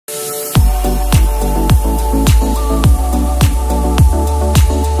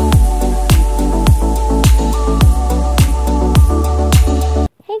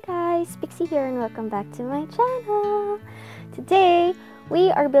welcome back to my channel. Today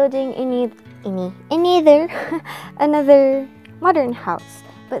we are building another modern house,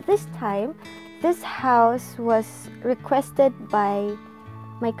 but this time this house was requested by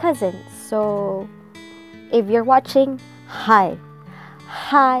my cousin. So if you're watching, hi.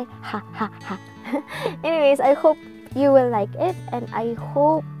 Anyways, I hope you will like it, and I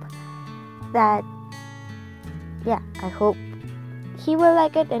hope that I hope he will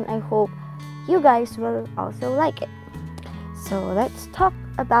like it, and I hope you guys will also like it. So let's talk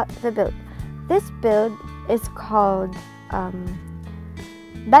about the build. This build is called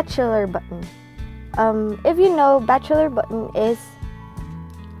Bachelor button. If you know, Bachelor button is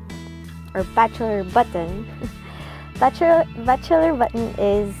Bachelor button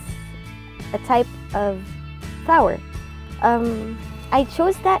is a type of flower. I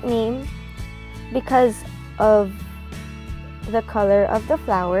chose that name because of the color of the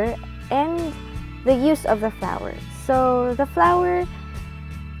flower and the use of the flower. So the flower,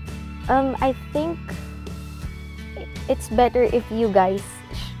 I think it's better if you guys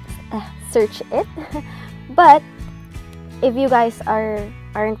search it. But if you guys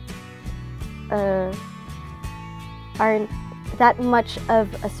aren't that much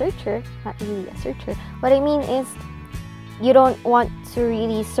of a searcher, not really a searcher, what I mean is you don't want to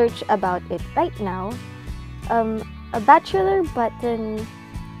really search about it right now, a bachelor button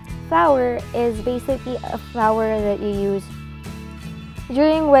flower is basically a flower that you use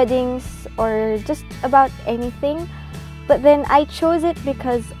during weddings or just about anything. But then I chose it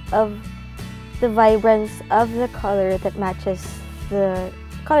because of the vibrance of the color that matches the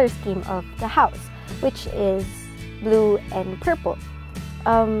color scheme of the house, which is blue and purple.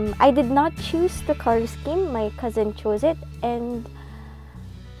 I did not choose the color scheme, my cousin chose it, and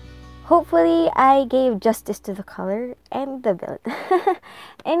hopefully I gave justice to the color and the build.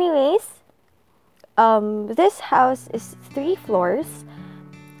 Anyways, this house is 3 floors.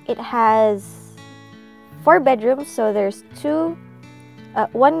 It has 4 bedrooms, so there's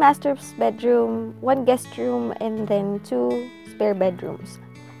 1 master's bedroom, 1 guest room, and then 2 spare bedrooms.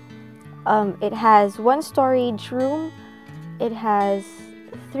 It has 1 storage room. It has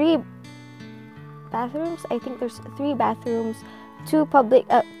 3 bathrooms. I think there's 3 bathrooms, 2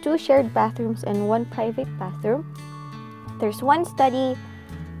 shared bathrooms, and 1 private bathroom. There's 1 study,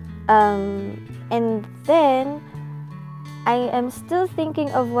 and then I am still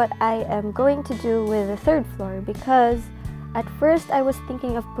thinking of what I am going to do with the 3rd floor, because at first I was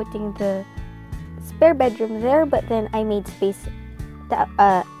thinking of putting the spare bedroom there, but then I made space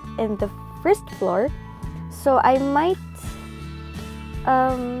in the 1st floor, so I might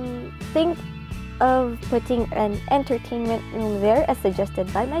think of putting an entertainment room there as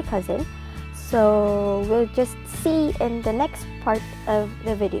suggested by my cousin. So we'll just see in the next part of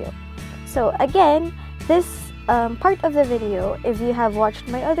the video. So again, this part of the video, if you have watched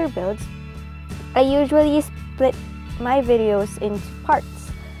my other builds, I usually split my videos into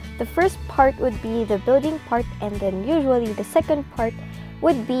parts. The first part would be the building part, and then usually the second part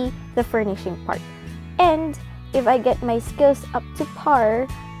would be the furnishing part. And if I get my skills up to par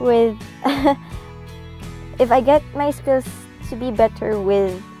with if I get my skills to be better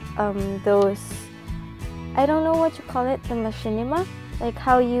with those, I don't know what you call it, the machinima, like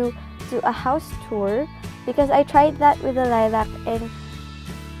how you do a house tour, because I tried that with the lilac, and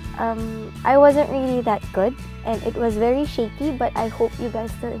I wasn't really that good, and it was very shaky, but I hope you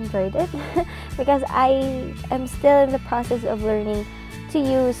guys still enjoyed it because I am still in the process of learning to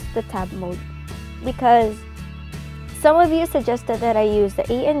use the tab mode, because some of you suggested that I use the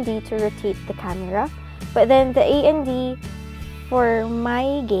A and D to rotate the camera, but then the A and D for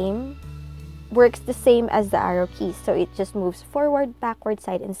my game works the same as the arrow keys, so it just moves forward, backward,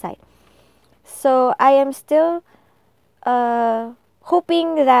 side, and side. So I am still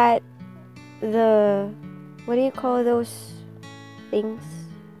hoping that the, what do you call those things?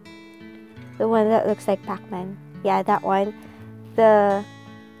 The one that looks like Pac-Man. Yeah, that one. The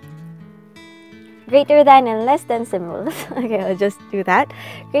greater than and less than symbols. Okay, I'll just do that.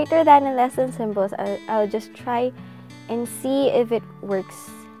 Greater than and less than symbols. I'll just try and see if it works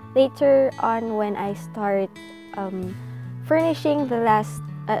later on when I start furnishing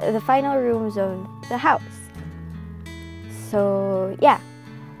the final rooms of the house. So yeah,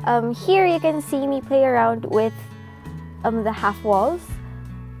 here you can see me play around with the half walls,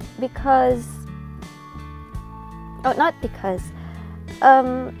 because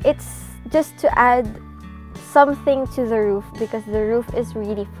it's just to add something to the roof, because the roof is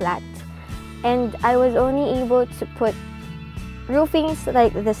really flat, and I was only able to put roofings,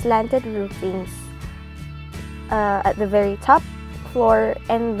 like the slanted roofings, at the very top floor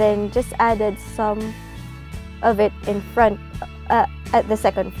and then just added some of it in front at the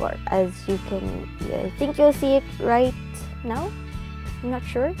second floor. As you can, I think you'll see it right now. I'm not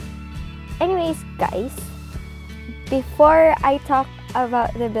sure. Anyways, guys, before I talk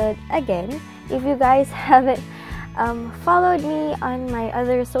about the build again, if you guys haven't followed me on my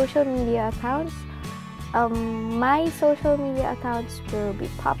other social media accounts, my social media accounts will be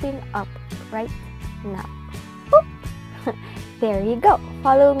popping up right now. There you go.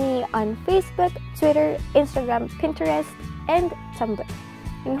 Follow me on Facebook, Twitter, Instagram, Pinterest, and Tumblr.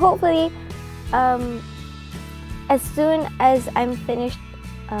 And hopefully, as soon as I'm finished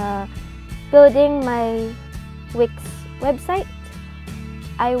building my Wix website,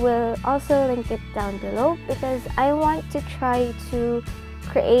 I will also link it down below, because I want to try to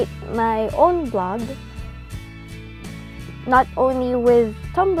create my own blog, not only with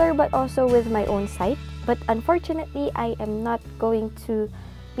Tumblr but also with my own site. But unfortunately, I am not going to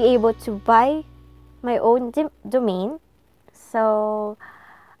be able to buy my own domain, so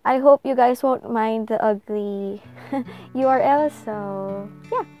I hope you guys won't mind the ugly URL. So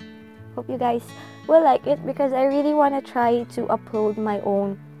yeah, hope you guys will like it, because I really want to try to upload my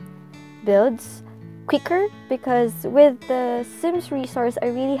own builds quicker, because with the Sims resource I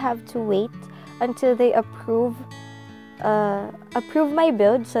really have to wait until they approve my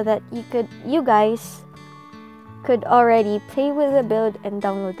build, so that you guys could already play with the build and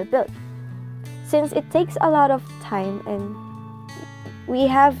download the build. Since it takes a lot of time and we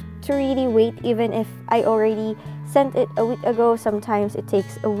have to really wait, even if I already sent it a week ago, sometimes it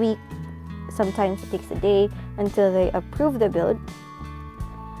takes a week, sometimes it takes a day until they approve the build.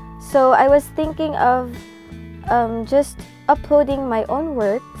 So I was thinking of just uploading my own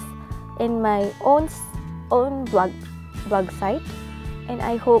works in my own blog site, and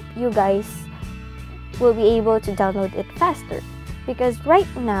I hope you guys will be able to download it faster, because right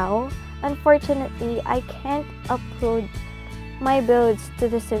now, unfortunately, I can't upload my builds to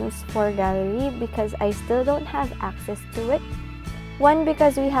the Sims 4 gallery because I still don't have access to it. One,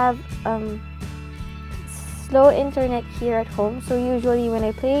 because we have slow internet here at home, so usually when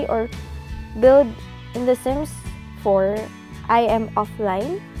I play or build in the Sims 4, I am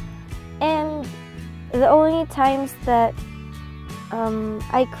offline, and the only times that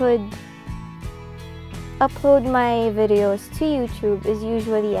I could upload my videos to YouTube is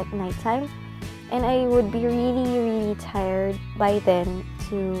usually at nighttime, and I would be really tired by then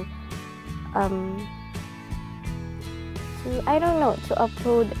to I don't know, to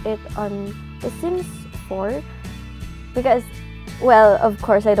upload it on The Sims 4, because, well, of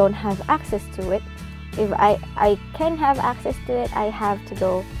course I don't have access to it. If I can have access to it, I have to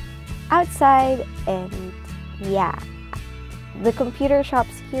go outside, and yeah, the computer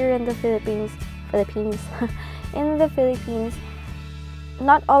shops here in the Philippines, in the Philippines,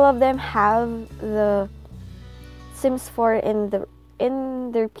 not all of them have the Sims 4 in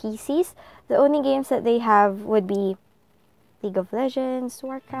their PCs. The only games that they have would be League of Legends,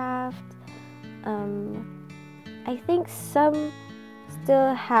 Warcraft. I think some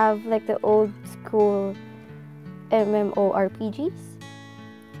still have like the old school MMORPGs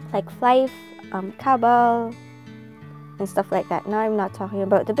like Life, Cabal, and stuff like that. Now I'm not talking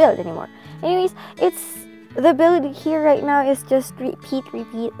about the build anymore. Anyways, the build here right now is just repeat.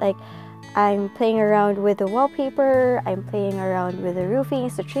 Like, I'm playing around with the wallpaper, I'm playing around with the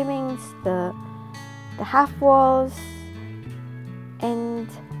roofings, the trimmings, the half walls, and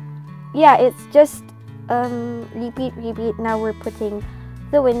yeah, it's just repeat. Now we're putting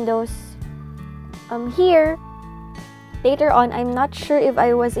the windows here. Later on, I'm not sure if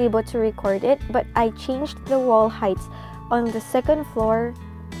I was able to record it, but I changed the wall heights on the second floor,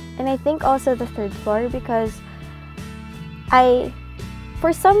 and I think also the third floor, because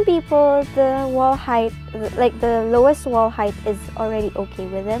for some people, the wall height, like the lowest wall height, is already okay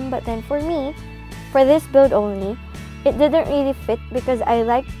with them, but then for me, for this build only, it didn't really fit, because I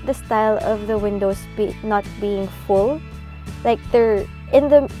like the style of the windows not being full, like they're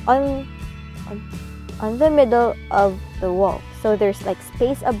on the middle of the wall, so there's like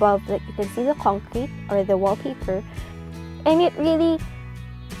space above that you can see the concrete or the wallpaper. And it really,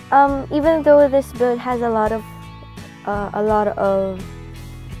 even though this build has a lot of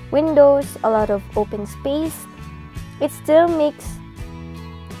windows, a lot of open space, it still makes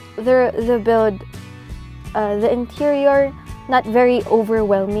the build, the interior, not very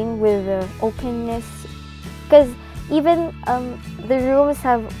overwhelming with the openness, because even the rooms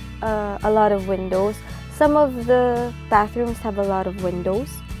have a lot of windows. Some of the bathrooms have a lot of windows,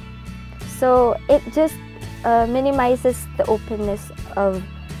 so it just minimizes the openness of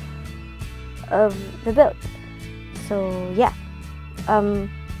the build. So yeah, And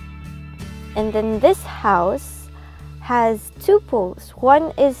then this house has two pools.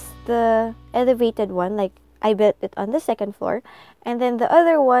 One is the elevated one, like I built it on the second floor, and then the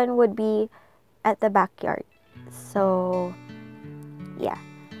other one would be at the backyard. So yeah,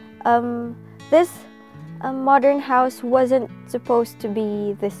 this modern house wasn't supposed to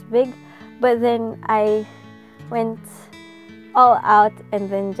be this big, but then I went all out, and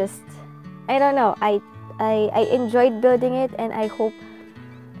then just, I don't know, I enjoyed building it, and I hope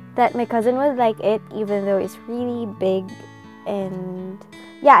that my cousin would like it, even though it's really big. And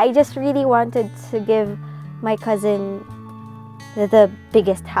yeah, I just really wanted to give my cousin the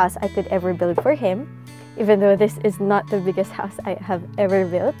biggest house I could ever build for him, even though this is not the biggest house I have ever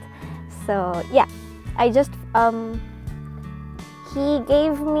built. So yeah, I just he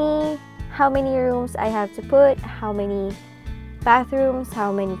gave me how many rooms I have to put, how many bathrooms,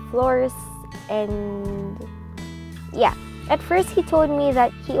 how many floors, and yeah. At first he told me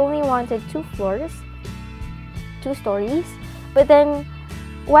that he only wanted 2 floors, 2 stories, but then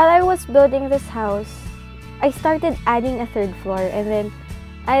while I was building this house, I started adding a 3rd floor, and then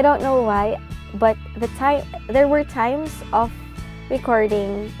I don't know why, but there were times of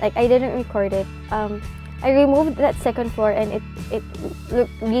recording, like I didn't record it. I removed that 2nd floor, and it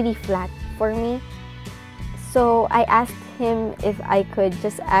looked really flat for me. So I asked him if I could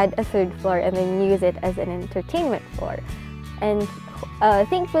just add a 3rd floor and then use it as an entertainment floor. And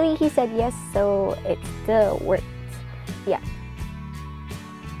thankfully he said yes, so it still worked. Yeah.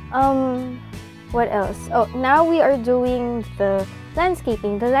 What else? Oh, now we are doing the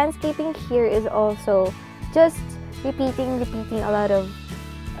landscaping. The landscaping here is also just repeating a lot of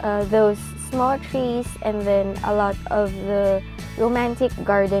those small trees, and then a lot of the romantic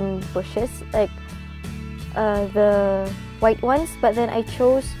garden bushes, like the white ones, but then I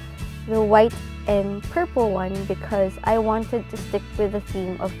chose the white and purple one because I wanted to stick with the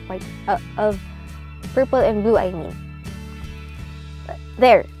theme of white, of purple and blue, I mean.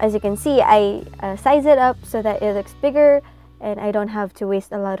 There, as you can see, I size it up so that it looks bigger, and I don't have to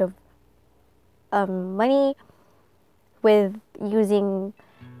waste a lot of money with using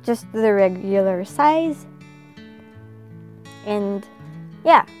just the regular size. And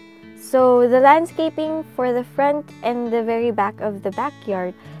yeah, so the landscaping for the front and the very back of the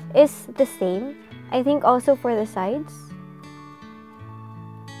backyard is the same. I think also for the sides,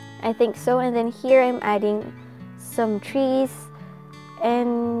 I think so. And then here I'm adding some trees,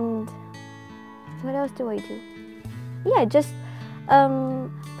 and what else do I do? Yeah, just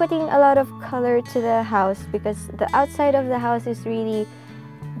putting a lot of color to the house, because the outside of the house is really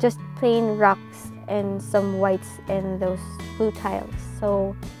just plain rocks and some whites and those blue tiles.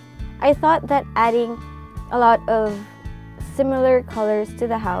 So I thought that adding a lot of similar colors to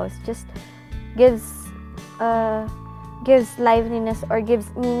the house just gives liveliness, or gives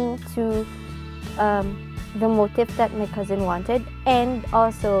meaning to the motif that my cousin wanted, and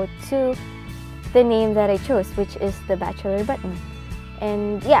also to the name that I chose, which is the Bachelor button.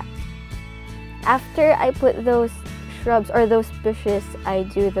 And yeah, after I put those shrubs or those bushes, I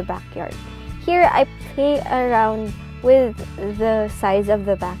do the backyard. Here I play around with the size of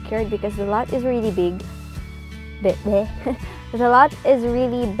the backyard because the lot is really big. The lot is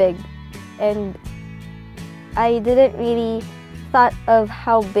really big, and I didn't really thought of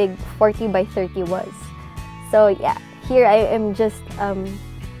how big 40 by 30 was. So yeah, here I am just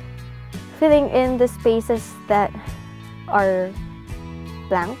filling in the spaces that are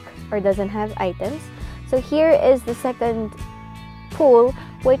blank or doesn't have items. So here is the second pool,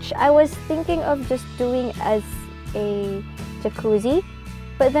 which I was thinking of just doing as a jacuzzi,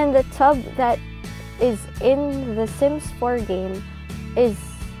 but then the tub that is in the Sims 4 game is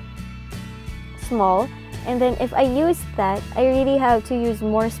small, and then if I use that, I really have to use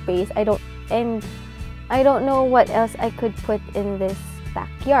more space. I don't know what else I could put in this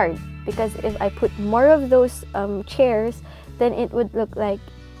backyard, because if I put more of those chairs, then it would look like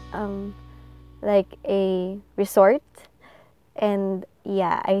a resort, and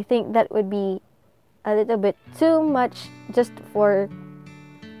yeah, I think that would be a little bit too much just for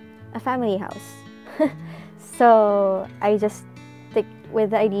a family house. So I just stick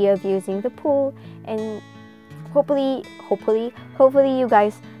with the idea of using the pool, and hopefully you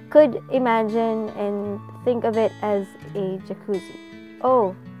guys could imagine and think of it as a jacuzzi.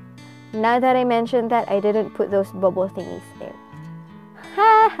 Oh, now that I mentioned that, I didn't put those bubble thingies there.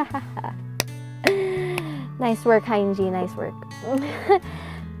 Nice work, Heinji, nice work.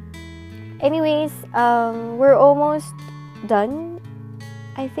 Anyways, we're almost done.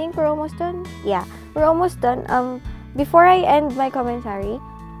 I think we're almost done. Yeah, we're almost done. Before I end my commentary,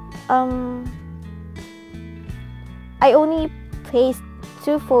 I only placed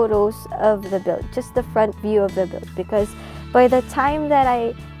 2 photos of the build, just the front view of the build, because by the time that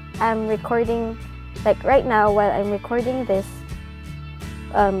I am recording, like right now while I'm recording this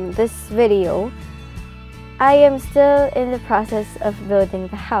video, I am still in the process of building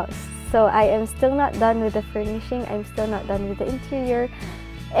the house. So I am still not done with the furnishing, I'm still not done with the interior,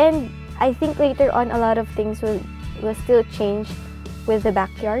 and I think later on a lot of things will still change with the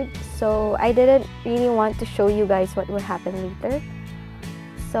backyard. So I didn't really want to show you guys what will happen later.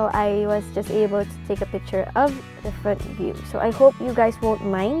 So I was just able to take a picture of the front view. So I hope you guys won't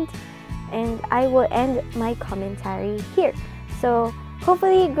mind, and I will end my commentary here. So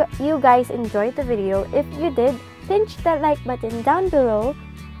hopefully you guys enjoyed the video. If you did, pinch that like button down below.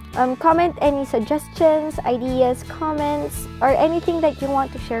 Comment any suggestions, ideas, comments, or anything that you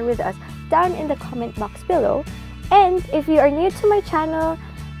want to share with us down in the comment box below. And if you are new to my channel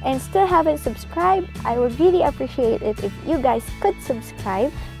and still haven't subscribed, I would really appreciate it if you guys could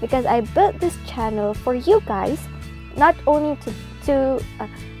subscribe, because I built this channel for you guys, not only to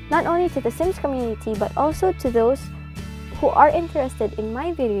the Sims community, but also to those who are interested in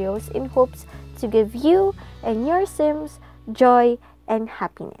my videos, in hopes to give you and your Sims joy and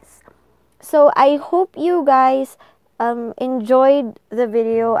happiness. So I hope you guys enjoyed the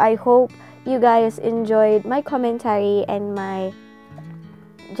video. I hope you guys enjoyed my commentary and my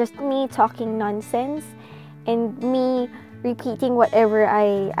just me talking nonsense and me repeating whatever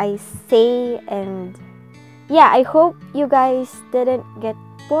I say. And yeah, I hope you guys didn't get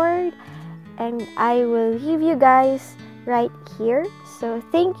bored, and I will leave you guys right here. So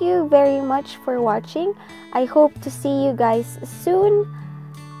thank you very much for watching. I hope to see you guys soon.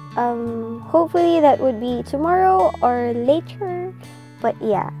 Hopefully that would be tomorrow or later. But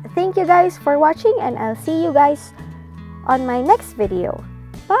yeah, thank you guys for watching, and I'll see you guys on my next video.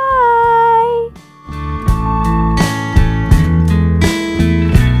 Bye!